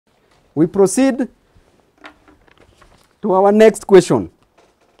We proceed to our next question.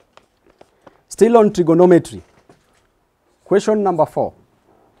 Still on trigonometry. Question number 4.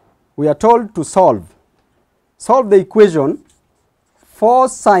 We are told to solve the equation 4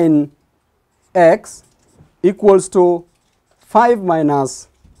 sine x equals to 5 minus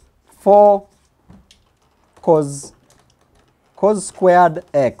 4 cos squared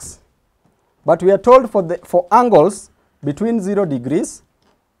x. But we are told for angles between 0 degrees,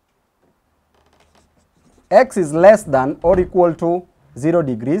 x is less than or equal to 0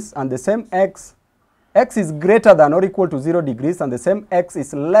 degrees, and the same x is greater than or equal to 0 degrees, and the same x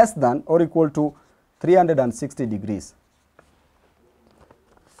is less than or equal to 360 degrees.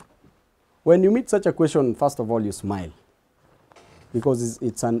 When you meet such a question, first of all, you smile because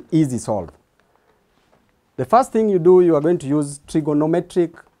it's an easy solve. The first thing you do, you are going to use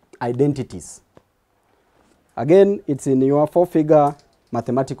trigonometric identities. Again, it's in your 4-figure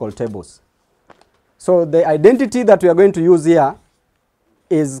mathematical tables. So the identity that we are going to use here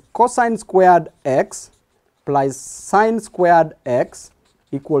is cosine squared x plus sine squared x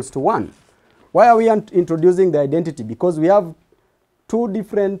equals to 1. Why are we introducing the identity? Because we have two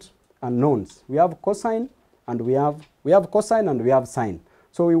different unknowns. We have cosine and we have sine.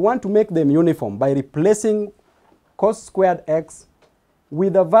 So we want to make them uniform by replacing cos squared x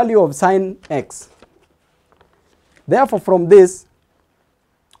with the value of sine x. Therefore, from this,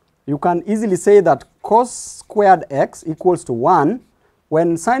 you can easily say that cos squared x equals to 1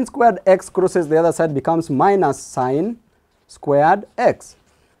 when sine squared x crosses the other side becomes minus sine squared x.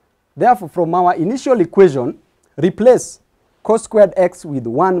 Therefore, from our initial equation, replace cos squared x with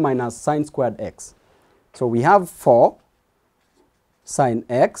 1 minus sine squared x. So we have 4 sine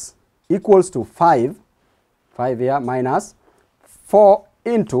x equals to 5 here, minus 4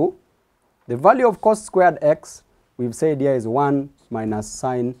 into the value of cos squared x, we've said here is 1 minus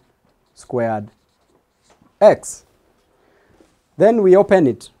sine squared x. Then we open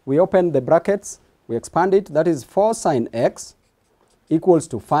it. We open the brackets, we expand it. That is 4 sine x equals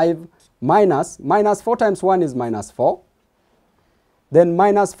to 5 minus 4 times 1 is minus 4. Then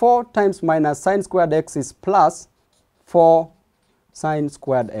minus 4 times minus sine squared x is plus 4 sine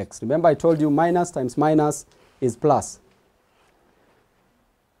squared x. Remember I told you minus times minus is plus.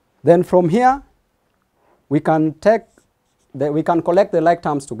 Then from here we can collect the like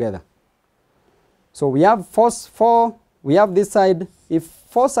terms together. So we have we have this side, if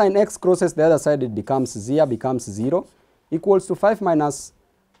 4 sine x crosses the other side, it becomes 0 equals to 5 minus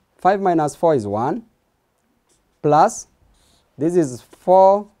 4 is 1 plus this is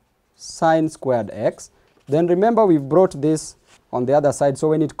 4 sine squared x. Then remember we've brought this on the other side, so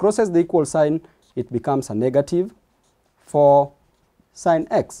when it crosses the equal sign it becomes a negative 4 sine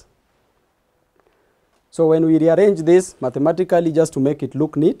x. So when we rearrange this mathematically just to make it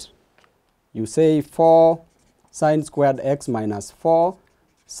look neat, you say 4 sine squared x minus 4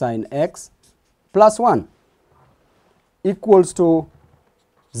 sine x plus 1 equals to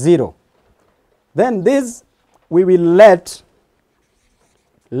 0. Then this we will let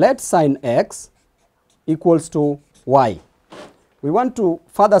sine x equals to y. We want to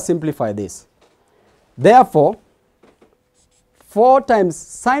further simplify this. Therefore, 4 times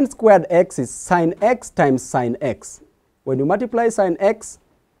sine squared x is sine x times sine x. When you multiply sine x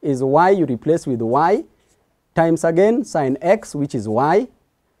is y, you replace with y, times again sine x, which is y,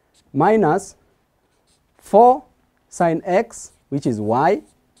 minus 4 sine x, which is y,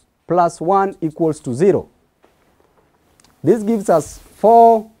 plus 1 equals to 0. This gives us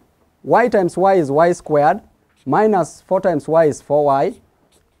 4, y times y is y squared, minus 4 times y is 4y,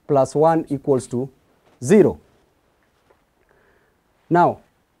 plus 1 equals to 0. Now,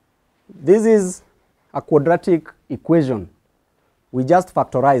 this is a quadratic equation. We just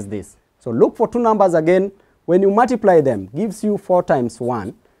factorize this. So look for two numbers again. When you multiply them, gives you 4 times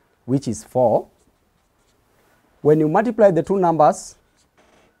 1, which is 4. When you multiply the two numbers,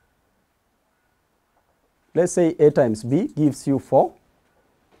 let's say a times b gives you 4.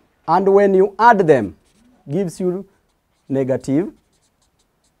 And when you add them, gives you negative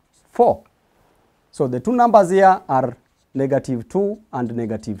 4. So the two numbers here are negative 2 and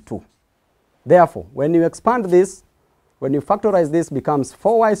negative 2. Therefore, when you expand this, when you factorize this, becomes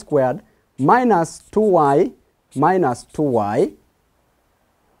 4y squared minus 2y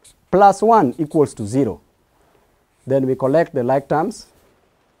plus 1 equals to 0. Then we collect the like terms.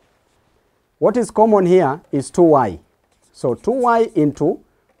 What is common here is 2y. So 2y into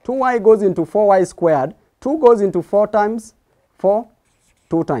 2y goes into 4y squared. 2 goes into 4 times 4,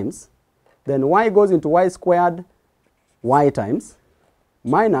 2 times. Then y goes into y squared, y times,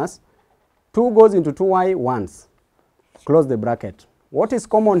 minus 2 goes into 2y once. Close the bracket. What is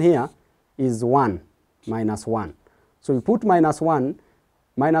common here is 1, minus 1. So you put minus 1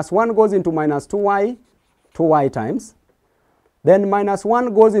 goes into minus 2y, 2y times. Then minus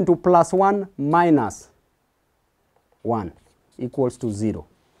 1 goes into plus 1 minus 1 equals to 0.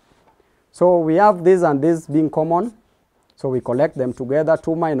 So we have this and this being common. So we collect them together,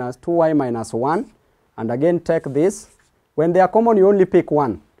 2y minus 1. And again take this. When they are common, you only pick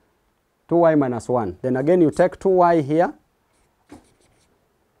 1. 2y minus 1. Then again you take 2y here.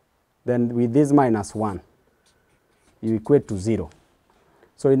 Then with this minus 1, you equate to 0.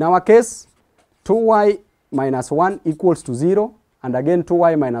 So in our case, 2y minus 1 equals to 0. And again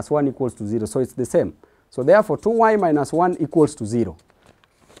 2y minus 1 equals to 0. So it's the same. So therefore 2y minus 1 equals to 0.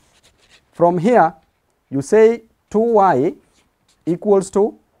 From here, you say 2y equals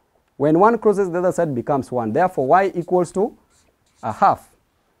to, when 1 crosses the other side becomes 1. Therefore y equals to a half.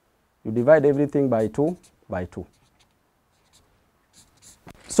 You divide everything by 2 by 2.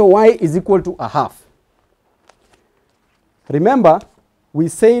 So y is equal to a half. Remember, we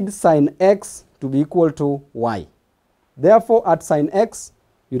said sine x to be equal to y. Therefore, at sine x,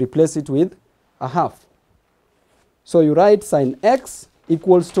 you replace it with a half. So you write sine x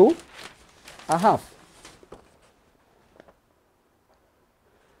equals to a half.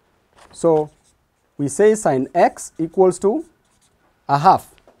 So we say sine x equals to a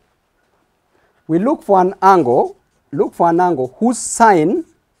half. We look for an angle whose sine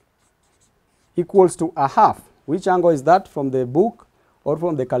equals to a half. Which angle is that? From the book or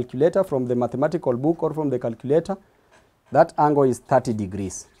from the calculator, from the mathematical book or from the calculator? That angle is 30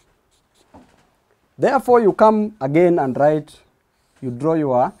 degrees. Therefore, you come again and write, you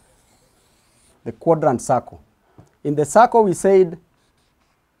draw the quadrant circle. In the circle, we said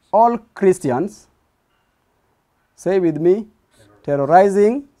all Christians, say with me,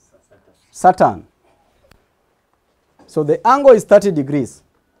 terrorizing Satan. So the angle is 30 degrees.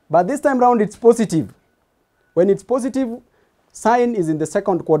 But this time round, it's positive. When it's positive, sine is in the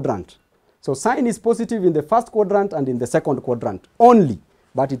second quadrant. So sine is positive in the first quadrant and in the second quadrant only.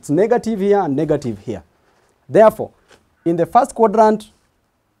 But it's negative here and negative here. Therefore, in the first quadrant,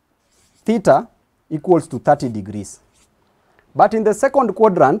 theta equals to 30 degrees. But in the second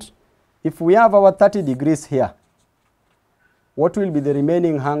quadrant, if we have our 30 degrees here, what will be the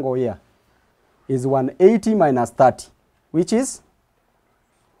remaining angle here? Is 180 minus 30, which is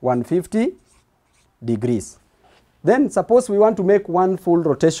 150 degrees. Then suppose we want to make one full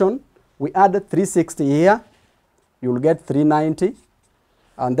rotation. We add 360 here. You'll get 390.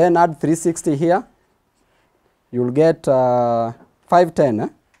 And then add 360 here. You'll get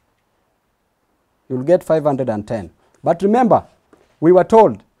 510. You'll get 510. But remember, we were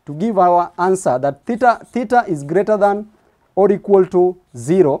told to give our answer that theta is greater than or equal to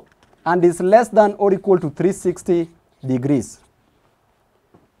 0 and is less than or equal to 360 degrees.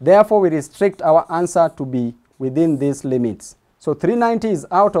 Therefore, we restrict our answer to be within these limits. So 390 is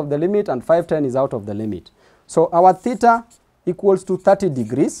out of the limit and 510 is out of the limit. So our theta equals to 30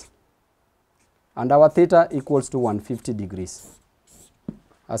 degrees and our theta equals to 150 degrees.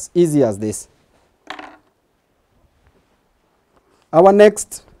 As easy as this. Our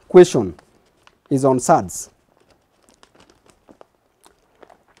next question is on surds.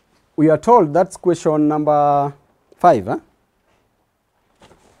 We are told that's question number 5. Huh?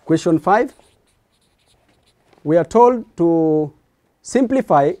 Question 5. We are told to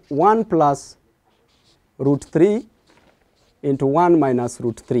simplify 1 plus root 3 into 1 minus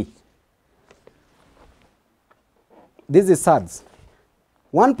root 3. This is surds.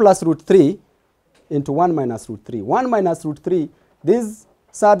 1 plus root 3 into 1 minus root 3. 1 minus root 3, these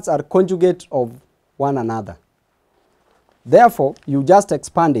surds are conjugate of one another. Therefore, you just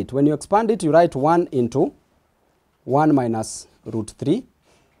expand it. When you expand it, you write 1 into 1 minus root 3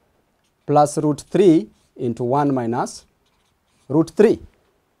 plus root 3 into 1 minus root 3.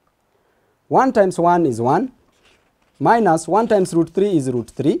 1 times 1 is 1 minus 1 times root 3 is root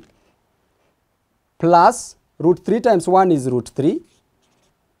 3 plus root 3 times 1 is root 3.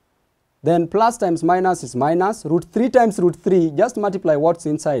 Then plus times minus is minus. Root 3 times root 3, just multiply what's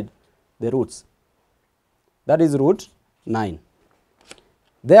inside the roots. That is root 9.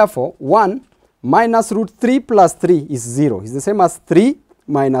 Therefore, 1 minus root 3 plus 3 is 0. It's the same as 3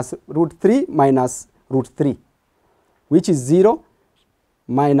 minus root 3 minus root 3, which is 0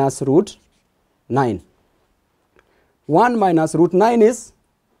 minus root 9. 1 minus root 9 is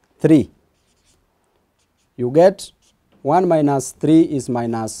 3. You get 1 minus 3 is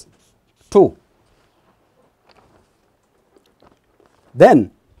minus 2.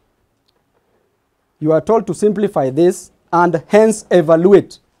 Then you are told to simplify this and hence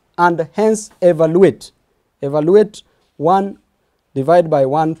evaluate. Evaluate 1 divided by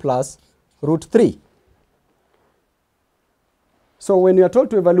 1 plus root 3. So when you are told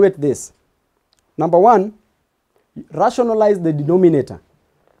to evaluate this, number one, rationalize the denominator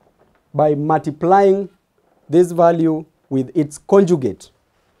by multiplying this value with its conjugate.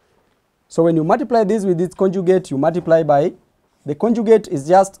 So when you multiply this with its conjugate, you multiply by, the conjugate is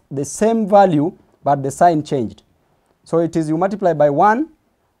just the same value, but the sign changed. So it is, you multiply by 1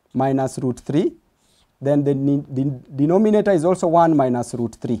 minus root 3, then the denominator is also 1 minus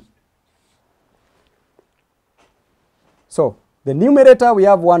root 3. So the numerator, we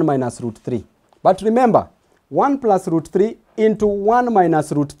have 1 minus root 3. But remember, 1 plus root 3 into 1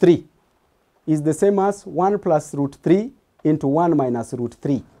 minus root 3 is the same as 1 plus root 3 into 1 minus root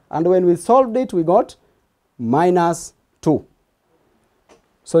 3. And when we solved it, we got minus 2.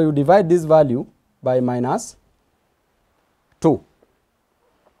 So you divide this value by minus 2.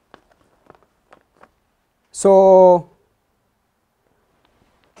 So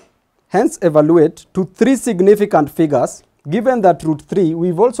hence evaluate to 3 significant figures. Given that root 3,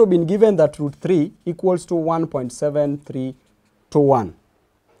 we've also been given that root 3 equals to 1.7321.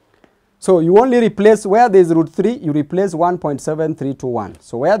 So you only replace, where there is root 3, you replace 1.7321.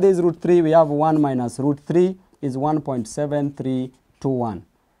 So where there is root 3, we have 1 minus root 3 is 1.7321.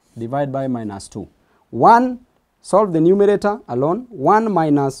 Divide by minus 2. 1, solve the numerator alone. 1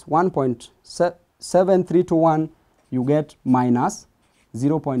 minus 1.7321, you get minus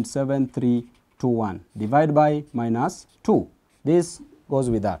 0.7321. Divide by minus 2. This goes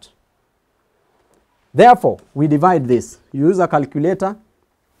with that. Therefore, we divide this. You use a calculator,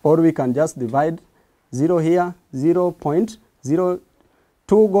 or we can just divide 0 here, 0.02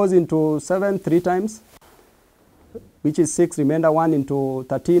 goes into 7 3 times, which is 6, remainder 1 into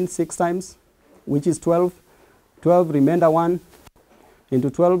 13 6 times, which is 12. 12, remainder 1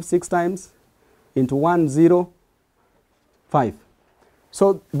 into 12 6 times, into 1 0 5.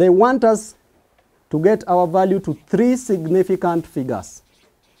 So they want us to get our value to 3 significant figures.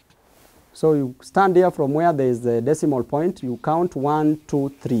 So you stand here from where there is the decimal point, you count 1 2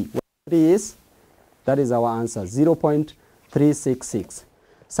 3. Where 3 is, that is our answer, 0.366.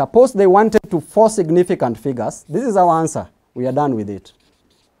 Suppose they wanted to 4 significant figures. This is our answer. We are done with it.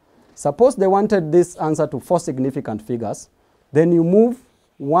 Suppose they wanted this answer to 4 significant figures. Then you move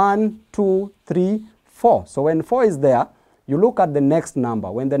 1, 2, 3, 4. So when 4 is there, you look at the next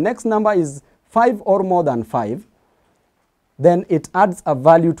number. When the next number is 5 or more than 5, then it adds a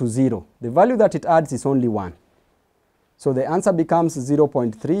value to 0. The value that it adds is only 1. So the answer becomes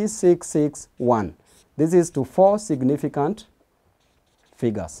 0.3661. This is to 4 significant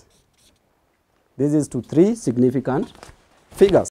figures. This is to 3 significant figures.